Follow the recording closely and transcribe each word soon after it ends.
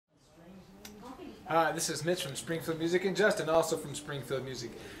Hi, this is Mitch from Springfield Music and Justin also from Springfield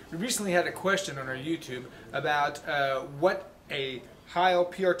Music. We recently had a question on our YouTube about what a Heil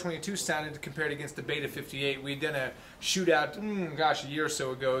PR22 sounded compared against the Beta 58. We had done a shootout, a year or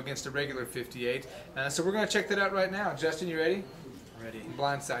so ago against a regular 58. So we're going to check that out right now. Justin, you ready? Ready.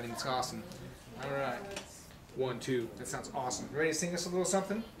 Blindsiding, it's awesome. All right. 1, 2. That sounds awesome. Ready to sing us a little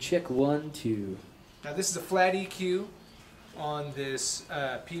something? Check 1, 2. Now this is a flat EQ on this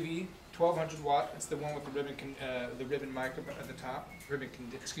PV 1200 watt. It's the one with the ribbon mic at the top. Ribbon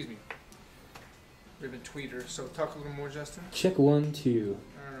tweeter. So talk a little more, Justin. Check 1, 2.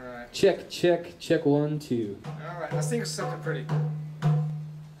 All right. Check 1, 2. All right. Let's think of something pretty.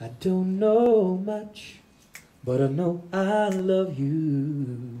 I don't know much, but I know I love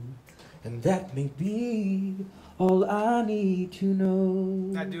you, and that may be all I need to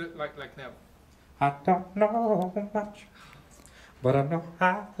know. Now do it like now. I don't know much, but I know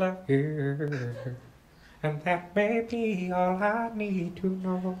I love you, and that may be all I need to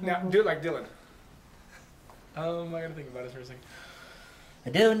know. Now do it like Dylan. I gotta think about it for a second. I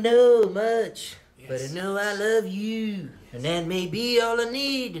don't know much, but I Yes. know I love you, and that may be all I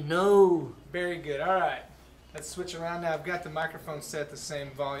need to know. Very good. All right. Let's switch around now. I've got the microphone set the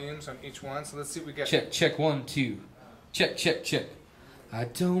same volumes on each one, so let's see what we got. Check 1, 2. Check. I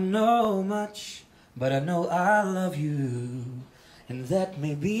don't know much, but I know I love you, and that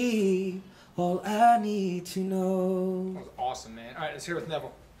may be all I need to know. That was awesome, man. All right, let's hear it with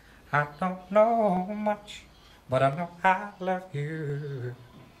Neville. I don't know much, but I know I love you,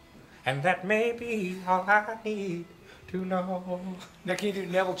 and that may be all I need to know. Now, can you do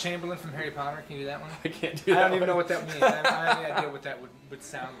Neville Chamberlain from Harry Potter? Can you do that one? I can't do I that. don't even know what that means. I have any idea what that would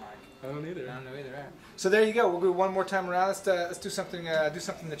sound like. I don't either. I don't know either. Right. So there you go. We'll do one more time around. Let's do something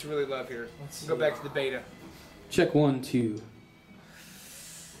that you really love here. Let's go back to the Beta. Check 1, 2.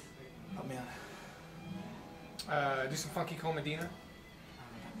 Oh man. Do some funky Cole Medina.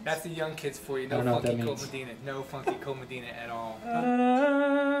 That's the young kids for you. I No don't know what funky that Cole means. Medina. No funky Cole Medina at all.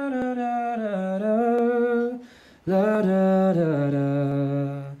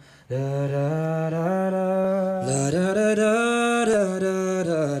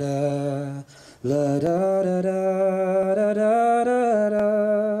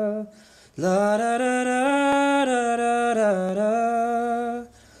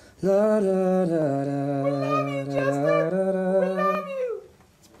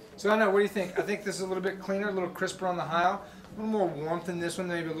 So I don't know, what do you think? I think this is a little bit cleaner, a little crisper on the Heil, a little more warmth in this one,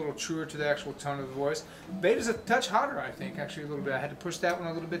 maybe a little truer to the actual tone of the voice. Beta's a touch hotter, I think, actually a little bit. I had to push that one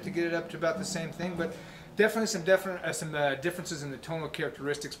a little bit to get it up to about the same thing, but definitely some differences in the tonal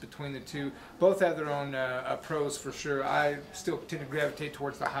characteristics between the two. Both have their own pros for sure. I still tend to gravitate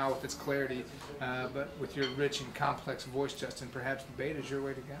towards the Heil with its clarity, but with your rich and complex voice, Justin, perhaps the Beta is your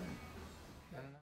way to go.